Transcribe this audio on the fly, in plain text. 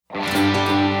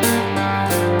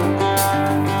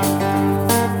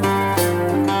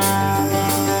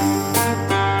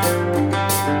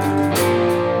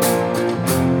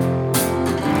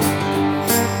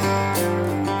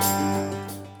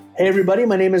everybody.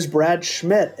 My name is Brad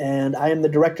Schmidt, and I am the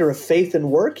Director of Faith and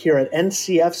Work here at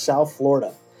NCF South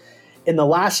Florida. In the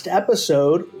last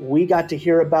episode, we got to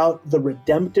hear about the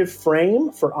redemptive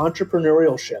frame for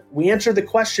entrepreneurship. We answered the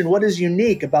question, what is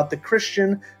unique about the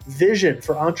Christian vision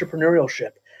for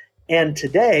entrepreneurship? And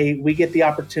today, we get the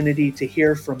opportunity to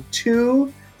hear from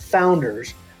two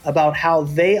founders about how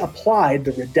they applied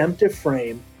the redemptive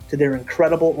frame to their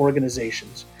incredible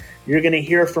organizations. You're going to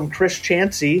hear from Chris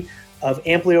Chansey of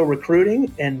Amplio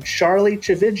Recruiting and Charlie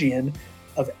Chivigian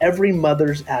of Every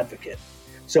Mother's Advocate.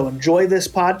 So enjoy this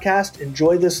podcast,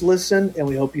 enjoy this listen, and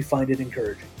we hope you find it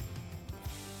encouraging.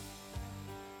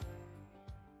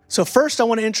 So first, I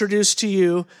want to introduce to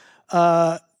you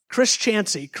Chris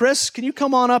Chansey. Chris, can you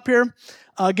come on up here?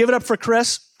 Give it up for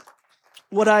Chris.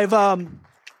 What I've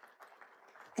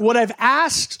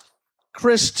asked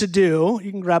Chris to do, you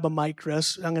can grab a mic,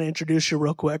 Chris. I'm going to introduce you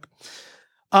real quick.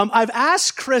 I've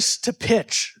asked Chris to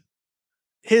pitch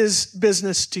his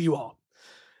business to you all.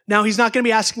 Now, he's not going to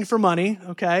be asking for money,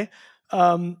 okay?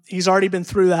 He's already been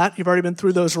through that. You've already been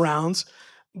through those rounds.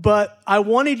 But I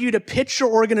wanted you to pitch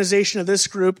your organization of this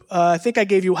group. I think I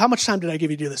gave you, how much time did I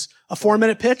give you to do this? A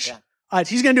 4-minute pitch? Yeah. All right,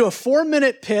 he's going to do a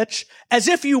 4-minute pitch as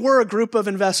if you were a group of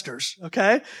investors,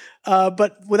 okay?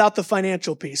 But without the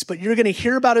financial piece. But you're going to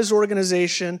hear about his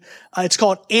organization. It's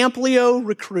called Amplio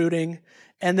Recruiting.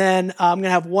 And then I'm going to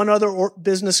have one other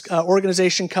business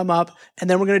organization come up, and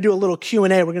then we're going to do a little Q&A.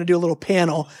 We're going to do a little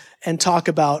panel and talk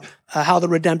about how the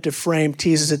redemptive frame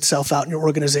teases itself out in your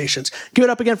organizations. Give it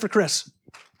up again for Chris.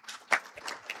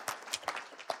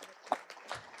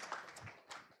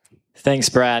 Thanks,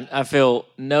 Brad. I feel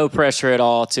no pressure at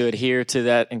all to adhere to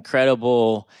that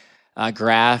incredible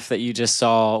graph that you just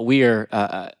saw. We are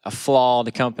a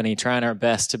flawed company trying our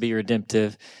best to be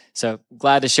redemptive. So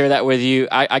glad to share that with you.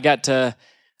 I got to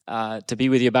be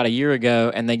with you about a year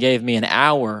ago, and they gave me an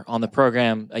hour on the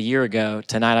program a year ago.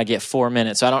 Tonight I get 4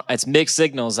 minutes. So it's mixed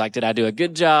signals. Like, did I do a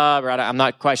good job? Or I'm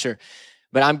not quite sure.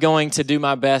 But I'm going to do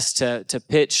my best to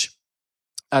pitch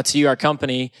to you our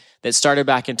company that started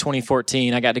back in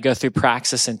 2014. I got to go through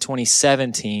Praxis in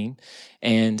 2017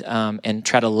 and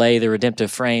try to lay the redemptive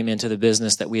frame into the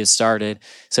business that we had started.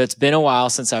 So it's been a while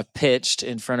since I've pitched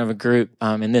in front of a group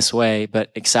in this way, but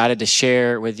excited to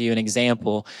share with you an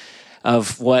example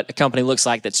of what a company looks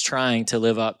like that's trying to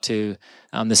live up to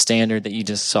the standard that you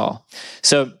just saw.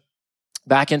 So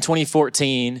back in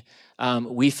 2014,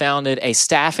 we founded a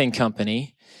staffing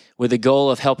company with the goal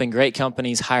of helping great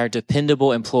companies hire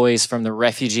dependable employees from the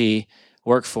refugee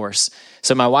workforce.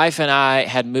 So my wife and I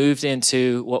had moved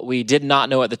into what we did not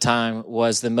know at the time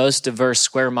was the most diverse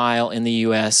square mile in the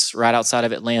U.S., right outside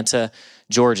of Atlanta,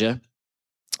 Georgia,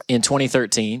 in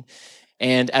 2013.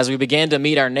 And as we began to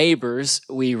meet our neighbors,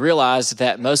 we realized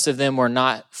that most of them were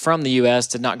not from the U.S.,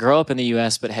 did not grow up in the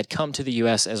U.S., but had come to the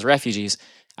U.S. as refugees.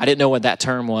 I didn't know what that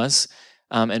term was.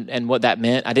 And what that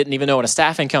meant. I didn't even know what a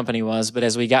staffing company was, but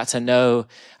as we got to know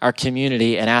our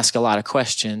community and ask a lot of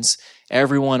questions,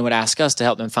 everyone would ask us to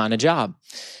help them find a job.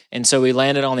 And so we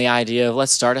landed on the idea of,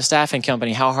 let's start a staffing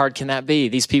company. How hard can that be?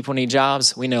 These people need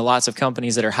jobs. We know lots of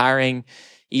companies that are hiring.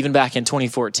 Even back in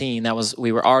 2014,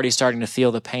 we were already starting to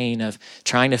feel the pain of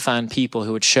trying to find people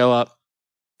who would show up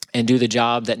and do the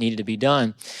job that needed to be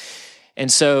done. And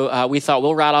so we thought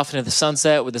we'll ride off into the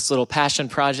sunset with this little passion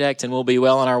project and we'll be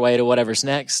well on our way to whatever's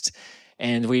next.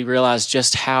 And we realized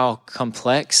just how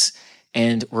complex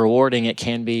and rewarding it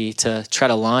can be to try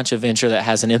to launch a venture that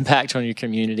has an impact on your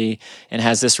community and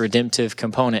has this redemptive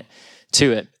component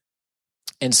to it.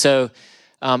 And so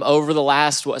over the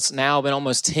last, what's now been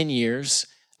almost 10 years,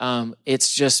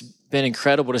 it's just been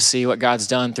incredible to see what God's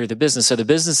done through the business. So the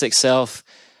business itself,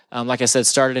 like I said,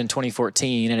 started in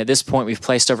 2014, and at this point, we've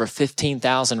placed over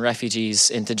 15,000 refugees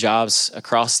into jobs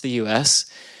across the U.S.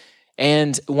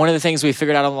 And one of the things we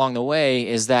figured out along the way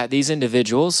is that these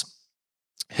individuals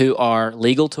who are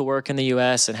legal to work in the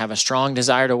U.S. and have a strong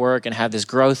desire to work and have this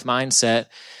growth mindset,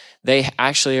 they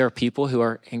actually are people who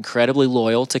are incredibly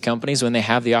loyal to companies when they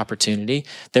have the opportunity.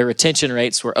 Their retention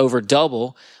rates were over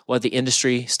double what the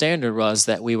industry standard was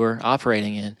that we were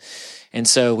operating in. And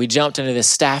so we jumped into this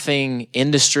staffing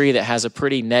industry that has a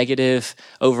pretty negative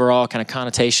overall kind of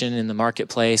connotation in the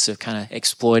marketplace of kind of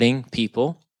exploiting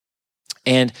people.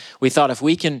 And we thought if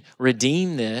we can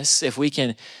redeem this, if we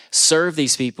can serve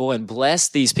these people and bless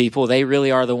these people, they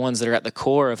really are the ones that are at the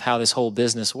core of how this whole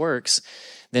business works,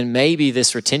 then maybe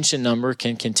this retention number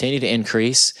can continue to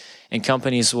increase and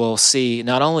companies will see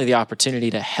not only the opportunity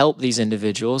to help these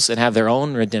individuals and have their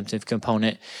own redemptive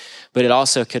component, but it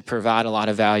also could provide a lot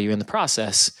of value in the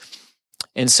process.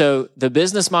 And so the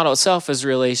business model itself is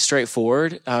really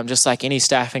straightforward. Just like any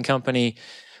staffing company,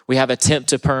 We have a temp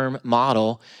to perm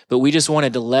model, but we just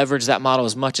wanted to leverage that model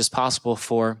as much as possible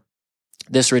for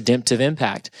this redemptive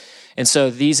impact. And so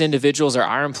these individuals are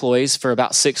our employees for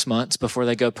about 6 months before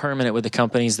they go permanent with the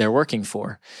companies they're working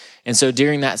for. And so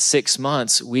during that 6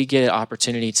 months, we get an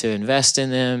opportunity to invest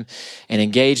in them and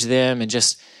engage them and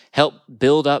just help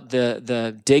build up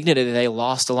the dignity that they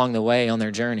lost along the way on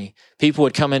their journey. People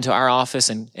would come into our office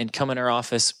and come in our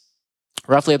office.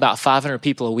 Roughly about 500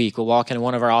 people a week will walk into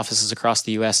one of our offices across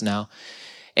the U.S. now.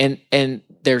 And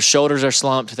their shoulders are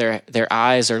slumped, their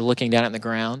eyes are looking down at the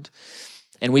ground.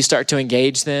 And we start to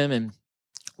engage them and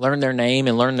learn their name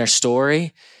and learn their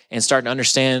story and start to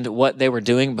understand what they were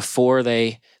doing before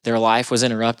their life was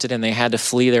interrupted and they had to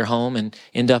flee their home and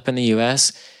end up in the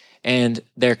U.S. And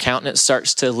their countenance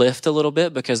starts to lift a little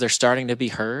bit because they're starting to be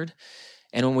heard.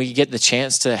 And when we get the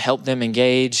chance to help them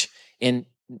engage in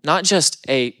not just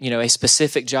a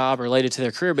specific job related to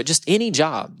their career, but just any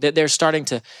job that they're starting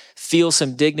to feel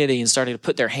some dignity and starting to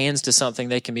put their hands to something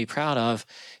they can be proud of,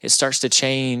 it starts to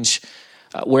change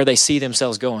where they see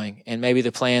themselves going and maybe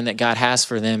the plan that God has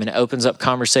for them, and it opens up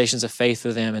conversations of faith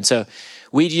with them. And so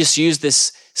we just use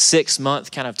this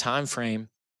 6-month kind of time frame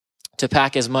to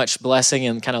pack as much blessing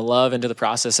and kind of love into the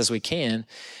process as we can,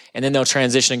 and then they'll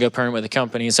transition and go permanent with the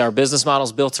company. So our business model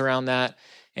is built around that,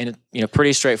 and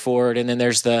pretty straightforward. And then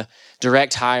there's the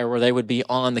direct hire where they would be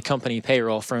on the company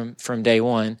payroll from day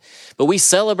one. But we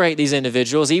celebrate these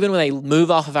individuals even when they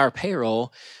move off of our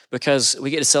payroll, because we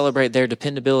get to celebrate their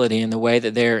dependability and the way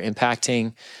that they're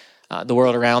impacting the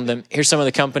world around them. Here's some of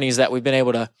the companies that we've been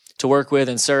able to work with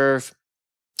and serve.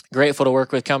 Grateful to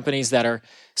work with companies that are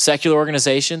secular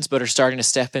organizations, but are starting to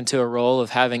step into a role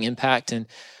of having impact and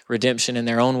redemption in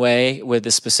their own way with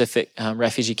the specific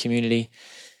refugee community.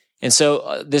 And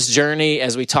so this journey,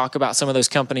 as we talk about some of those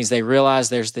companies, they realize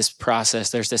there's this process,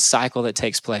 there's this cycle that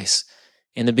takes place.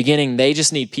 In the beginning, they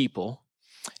just need people,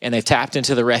 and they've tapped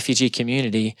into the refugee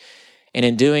community. And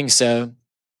in doing so,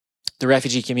 the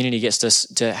refugee community gets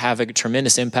to have a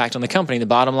tremendous impact on the company. The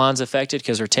bottom line's affected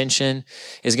because retention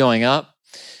is going up,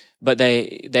 but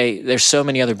there's so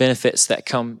many other benefits that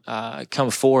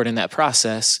come forward in that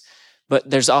process. But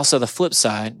there's also the flip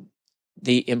side.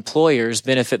 The employers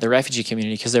benefit the refugee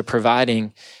community because they're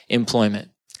providing employment.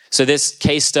 So this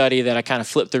case study that I kind of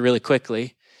flipped through really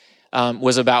quickly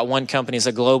was about one company. It's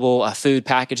a global food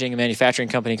packaging and manufacturing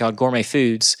company called Gourmet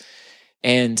Foods.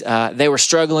 And they were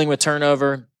struggling with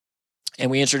turnover. And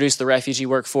we introduced the refugee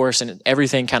workforce, and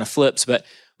everything kind of flips. But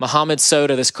Mohammed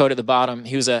Soda, this quote at the bottom,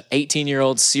 he was an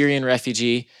 18-year-old Syrian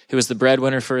refugee who was the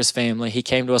breadwinner for his family. He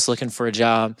came to us looking for a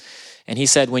job. And he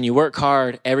said, when you work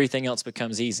hard, everything else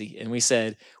becomes easy. And we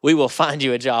said, we will find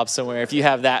you a job somewhere if you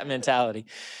have that mentality.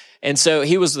 And so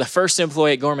he was the first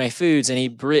employee at Gourmet Foods, and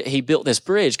he built this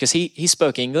bridge because he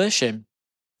spoke English, and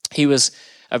he was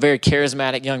a very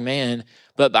charismatic young man.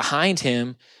 But behind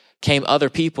him came other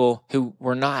people who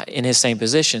were not in his same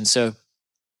position. So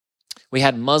we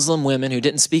had Muslim women who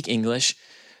didn't speak English,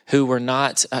 who were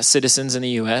not citizens in the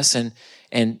U.S. and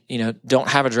don't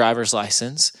have a driver's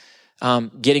license,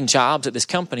 getting jobs at this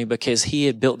company because he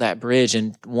had built that bridge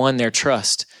and won their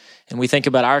trust. And we think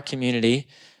about our community,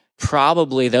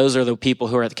 probably those are the people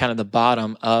who are at kind of the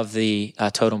bottom of the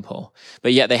totem pole.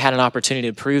 But yet they had an opportunity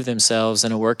to prove themselves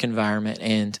in a work environment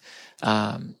and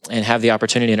have the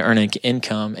opportunity to earn an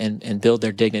income and build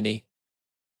their dignity.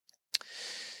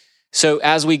 So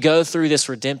as we go through this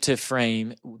redemptive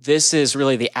frame, this is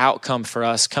really the outcome for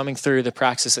us coming through the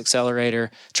Praxis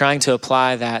Accelerator, trying to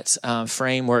apply that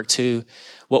framework to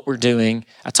what we're doing.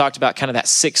 I talked about kind of that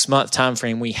 6-month time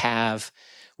frame we have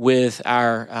with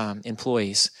our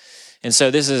employees. And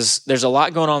so there's a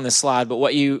lot going on in this slide, but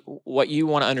what you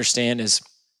want to understand is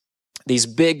these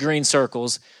big green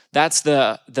circles, that's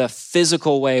the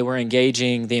physical way we're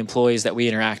engaging the employees that we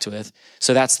interact with.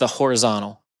 So that's the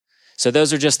horizontal. So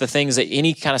those are just the things that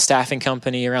any kind of staffing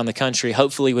company around the country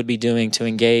hopefully would be doing to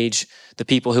engage the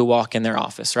people who walk in their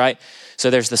office, right? So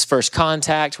there's this first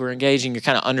contact, we're engaging, you're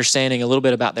kind of understanding a little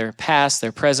bit about their past,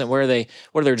 their present, what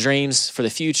are their dreams for the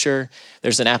future?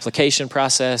 There's an application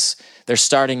process, they're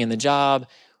starting in the job,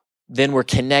 then we're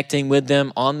connecting with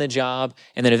them on the job,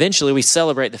 and then eventually we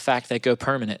celebrate the fact they go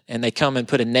permanent, and they come and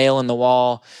put a nail in the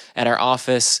wall at our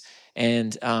office.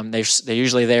 And they're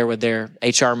usually there with their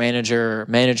HR manager or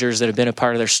managers that have been a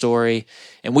part of their story.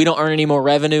 And we don't earn any more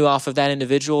revenue off of that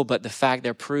individual, but the fact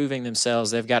they're proving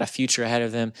themselves, they've got a future ahead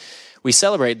of them, we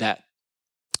celebrate that.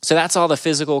 So that's all the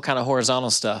physical kind of horizontal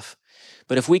stuff.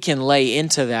 But if we can lay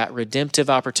into that redemptive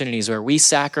opportunities where we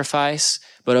sacrifice,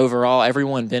 but overall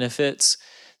everyone benefits,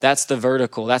 that's the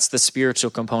vertical, that's the spiritual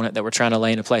component that we're trying to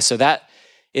lay into place. So that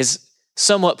is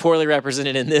somewhat poorly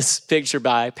represented in this picture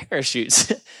by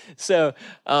parachutes. So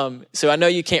I know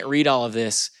you can't read all of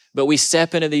this, but we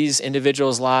step into these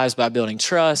individuals' lives by building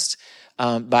trust,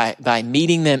 by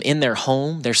meeting them in their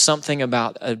home. There's something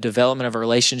about a development of a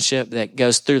relationship that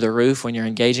goes through the roof when you're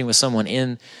engaging with someone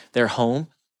in their home.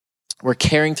 We're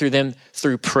caring through them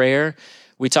through prayer.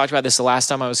 We talked about this the last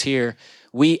time I was here.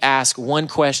 We ask one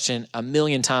question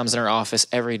 1,000,000 times in our office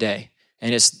every day,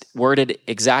 and it's worded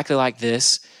exactly like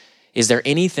this. Is there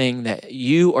anything that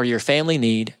you or your family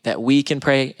need that we can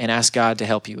pray and ask God to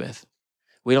help you with?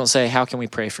 We don't say, how can we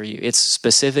pray for you? It's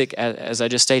specific, as I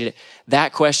just stated.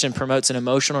 That question promotes an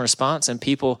emotional response, and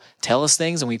people tell us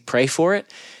things, and we pray for it,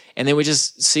 and then we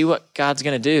just see what God's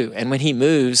going to do. And when he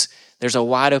moves, there's a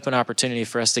wide open opportunity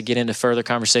for us to get into further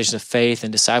conversations of faith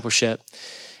and discipleship.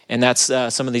 And that's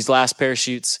some of these last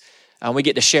parachutes. We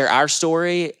get to share our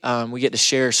story. We get to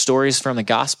share stories from the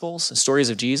Gospels and stories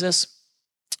of Jesus.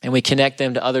 And we connect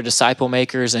them to other disciple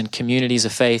makers and communities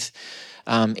of faith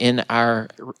in our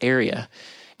area.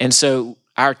 And so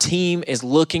our team is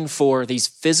looking for these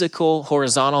physical,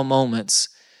 horizontal moments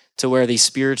to where these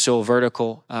spiritual,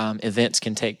 vertical events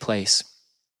can take place.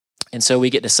 And so we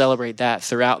get to celebrate that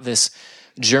throughout this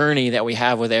journey that we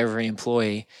have with every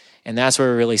employee. And that's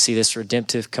where we really see this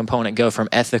redemptive component go from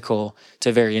ethical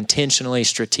to very intentionally,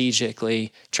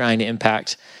 strategically trying to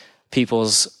impact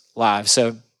people's lives.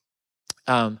 So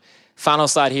final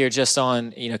slide here just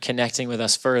on, connecting with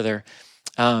us further.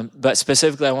 But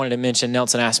specifically, I wanted to mention,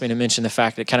 Nelson asked me to mention the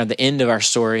fact that kind of the end of our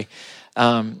story.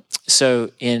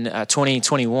 So in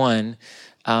 2021,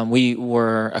 we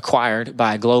were acquired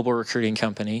by a global recruiting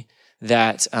company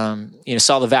that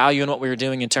saw the value in what we were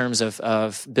doing in terms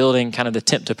of building kind of the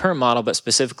temp to perm model, but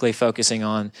specifically focusing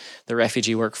on the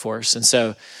refugee workforce. And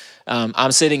so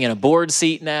I'm sitting in a board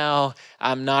seat now.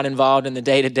 I'm not involved in the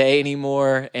day-to-day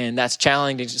anymore, and that's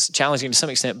challenging to some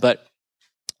extent, but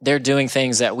they're doing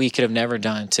things that we could have never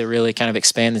done to really kind of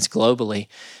expand this globally.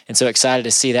 And so excited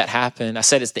to see that happen. I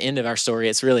said it's the end of our story.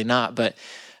 It's really not, but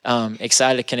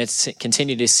excited to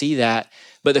continue to see that.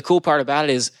 But the cool part about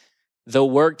it is the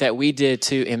work that we did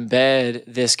to embed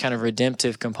this kind of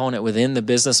redemptive component within the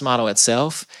business model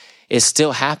itself is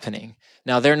still happening.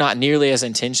 Now, they're not nearly as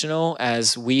intentional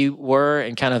as we were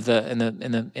in kind of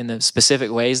in the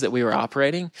specific ways that we were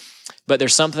operating, but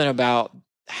there's something about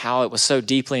how it was so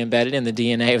deeply embedded in the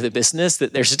DNA of the business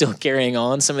that they're still carrying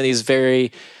on some of these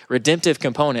very redemptive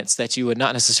components that you would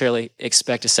not necessarily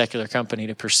expect a secular company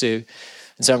to pursue.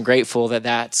 And so I'm grateful that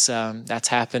that's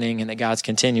happening and that God's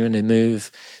continuing to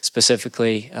move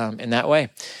specifically in that way.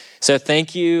 So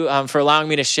thank you for allowing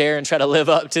me to share and try to live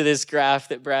up to this graph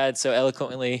that Brad so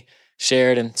eloquently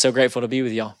shared, and so grateful to be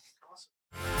with y'all.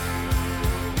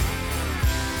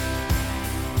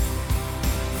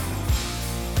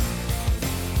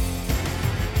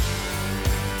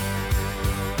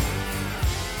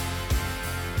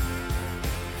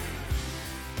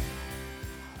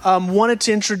 Wanted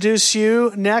to introduce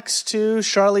you next to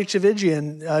Charlie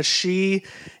Chavigian. She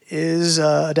is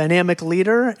a dynamic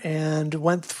leader and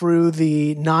went through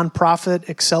the nonprofit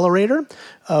accelerator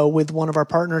with one of our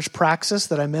partners, Praxis,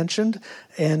 that I mentioned.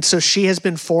 And so she has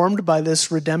been formed by this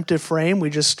redemptive frame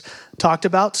we just talked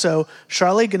about. So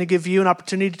Charlie, going to give you an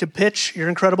opportunity to pitch your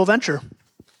incredible venture.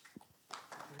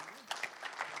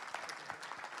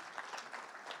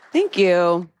 Thank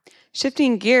you.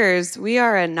 Shifting gears, we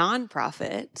are a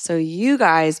nonprofit, so you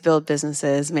guys build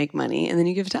businesses, make money, and then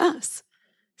you give it to us.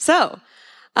 So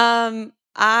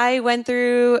I went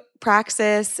through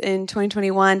Praxis in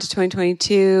 2021 to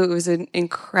 2022. It was an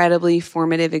incredibly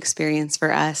formative experience for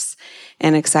us,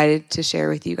 and excited to share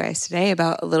with you guys today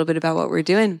a little bit about what we're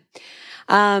doing.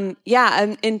 In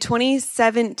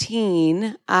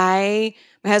 2017, my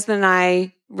husband and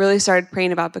I really started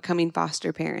praying about becoming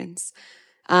foster parents.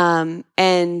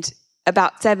 And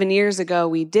about 7 years ago,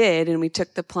 we did, and we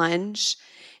took the plunge,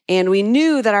 and we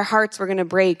knew that our hearts were going to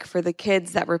break for the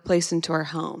kids that were placed into our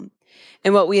home.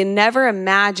 And what we had never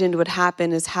imagined would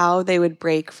happen is how they would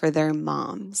break for their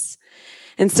moms.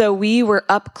 And so we were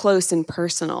up close and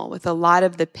personal with a lot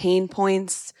of the pain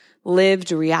points,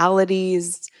 lived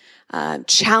realities,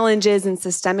 challenges, and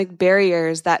systemic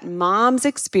barriers that moms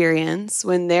experience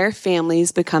when their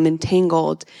families become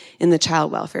entangled in the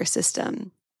child welfare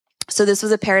system. So this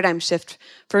was a paradigm shift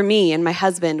for me and my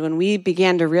husband when we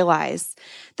began to realize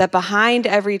that behind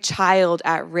every child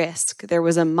at risk, there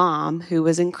was a mom who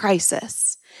was in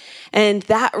crisis. And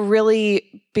that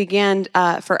really began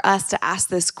for us to ask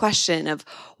this question of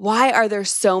why are there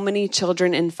so many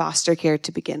children in foster care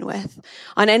to begin with?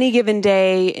 On any given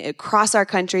day across our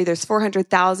country, there's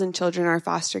 400,000 children in our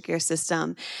foster care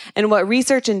system. And what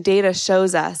research and data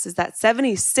shows us is that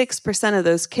 76% of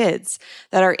those kids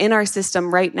that are in our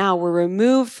system right now were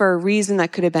removed for a reason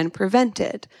that could have been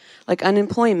prevented, like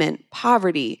unemployment,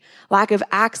 poverty, lack of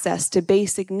access to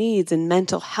basic needs and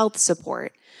mental health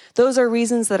support. Those are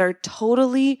reasons that are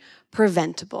totally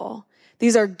preventable.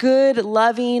 These are good,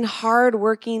 loving,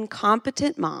 hardworking,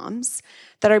 competent moms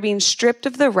that are being stripped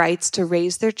of the rights to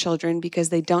raise their children because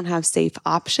they don't have safe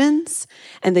options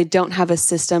and they don't have a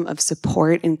system of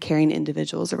support and caring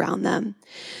individuals around them.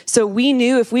 So we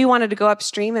knew if we wanted to go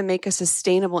upstream and make a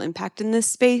sustainable impact in this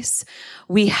space,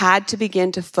 we had to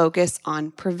begin to focus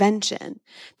on prevention.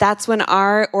 That's when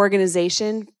our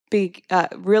organization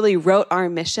really wrote our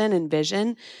mission and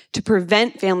vision to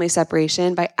prevent family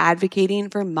separation by advocating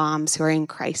for moms who are in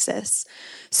crisis.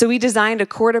 So we designed a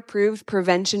court-approved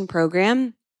prevention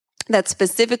program that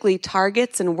specifically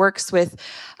targets and works with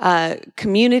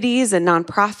communities and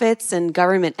nonprofits and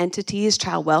government entities,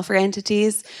 child welfare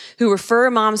entities, who refer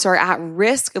moms who are at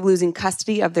risk of losing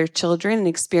custody of their children and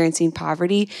experiencing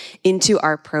poverty into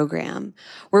our program,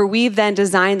 where we've then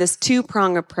designed this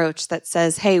two-prong approach that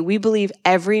says, hey, we believe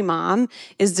every mom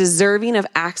is deserving of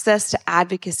access to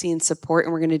advocacy and support,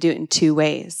 and we're going to do it in two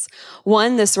ways.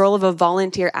 One, this role of a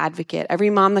volunteer advocate. Every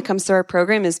mom that comes through our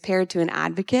program is paired to an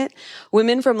advocate.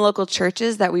 Women from local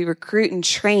churches that we recruit and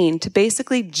train to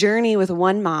basically journey with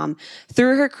one mom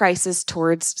through her crisis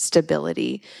towards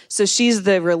stability. So she's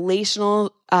the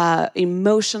relational,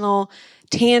 emotional,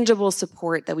 tangible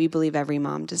support that we believe every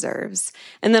mom deserves.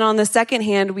 And then on the second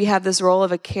hand, we have this role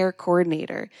of a care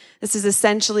coordinator. This is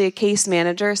essentially a case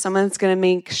manager, someone that's going to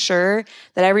make sure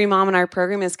that every mom in our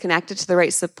program is connected to the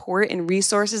right support and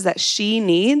resources that she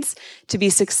needs to be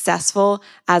successful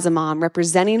as a mom,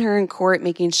 representing her in court,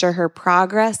 making sure her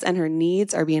progress and her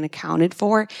needs are being accounted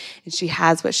for, and she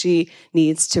has what she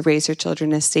needs to raise her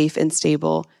children in a safe and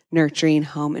stable nurturing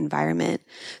home environment.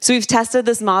 So we've tested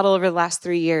this model over the last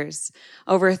 3 years.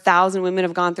 Over 1,000 women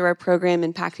have gone through our program,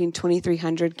 impacting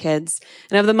 2,300 kids.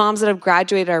 And of the moms that have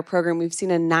graduated our program, we've seen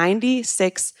a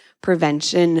 96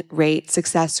 prevention rate,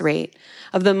 success rate.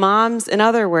 Of the moms, in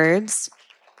other words,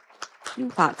 you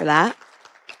can clap for that.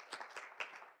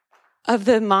 Of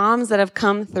the moms that have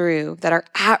come through that are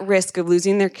at risk of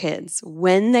losing their kids,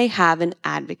 when they have an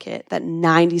advocate, that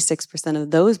 96%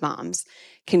 of those moms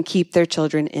can keep their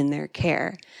children in their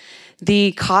care.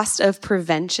 The cost of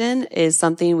prevention is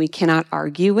something we cannot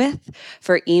argue with.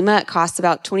 For EMA, it costs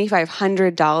about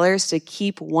 $2,500 to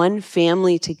keep one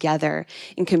family together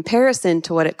in comparison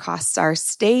to what it costs our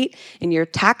state and your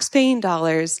tax-paying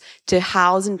dollars to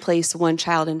house and place one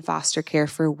child in foster care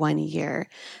for 1 year.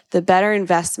 The better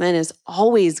investment is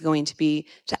always going to be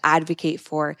to advocate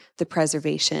for the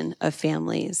preservation of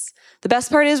families. The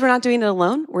best part is we're not doing it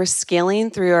alone. We're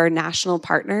scaling through our national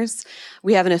partners.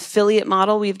 We have an affiliate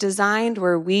model we've designed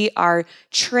where we are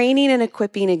training and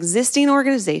equipping existing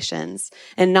organizations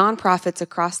and nonprofits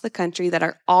across the country that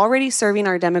are already serving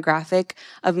our demographic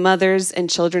of mothers and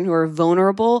children who are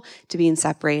vulnerable to being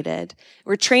separated.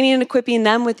 We're training and equipping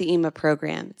them with the EMA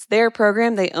program. It's their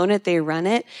program. They own it. They run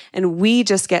it. And we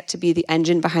just get to be the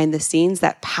engine behind the scenes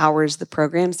that powers the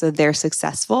program so they're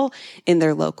successful in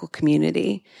their local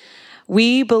community.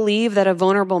 We believe that a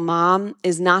vulnerable mom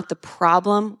is not the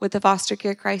problem with the foster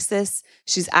care crisis.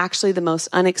 She's actually the most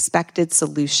unexpected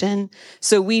solution.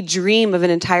 So we dream of an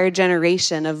entire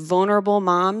generation of vulnerable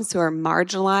moms who are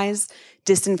marginalized,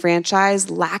 disenfranchised,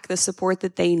 lack the support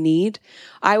that they need.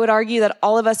 I would argue that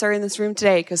all of us are in this room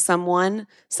today because someone,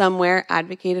 somewhere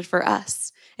advocated for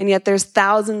us. And yet there's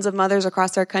thousands of mothers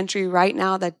across our country right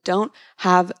now that don't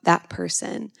have that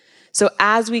person. So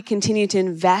as we continue to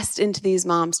invest into these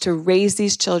moms to raise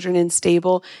these children in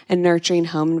stable and nurturing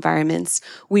home environments,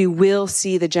 we will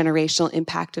see the generational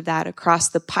impact of that across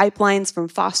the pipelines from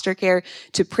foster care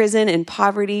to prison and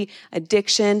poverty,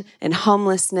 addiction and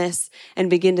homelessness, and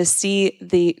begin to see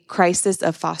the crisis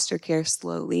of foster care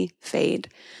slowly fade.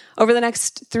 Over the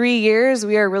next 3 years,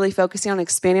 we are really focusing on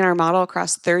expanding our model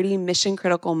across 30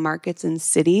 mission-critical markets and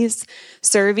cities,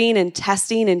 serving and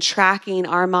testing and tracking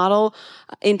our model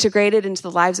integrated into the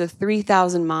lives of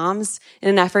 3,000 moms in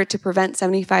an effort to prevent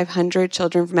 7,500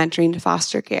 children from entering into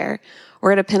foster care.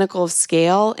 We're at a pinnacle of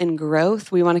scale and growth.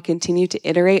 We want to continue to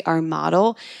iterate our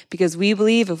model because we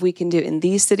believe if we can do it in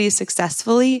these cities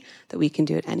successfully, that we can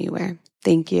do it anywhere.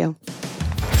 Thank you.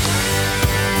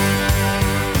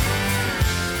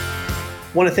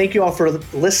 I want to thank you all for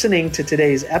listening to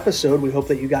today's episode. We hope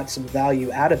that you got some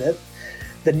value out of it.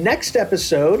 The next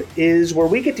episode is where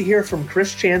we get to hear from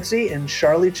Chris Chansey and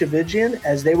Charlie Chavigian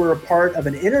as they were a part of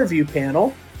an interview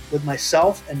panel with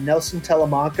myself and Nelson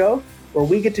Telemaco, where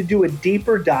we get to do a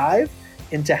deeper dive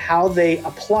into how they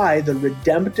apply the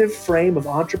redemptive frame of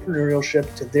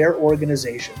entrepreneurship to their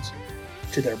organizations,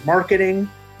 to their marketing,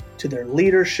 to their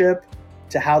leadership,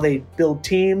 to how they build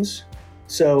teams.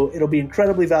 So it'll be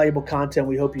incredibly valuable content.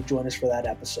 We hope you join us for that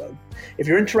episode. If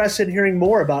you're interested in hearing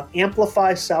more about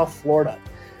Amplify South Florida,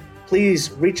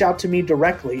 please reach out to me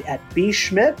directly at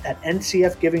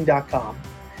bschmidt@ncfgiving.com.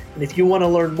 And if you want to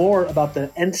learn more about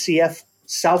the NCF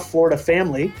South Florida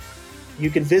family, you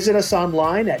can visit us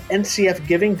online at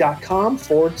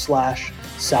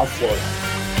ncfgiving.com/South Florida.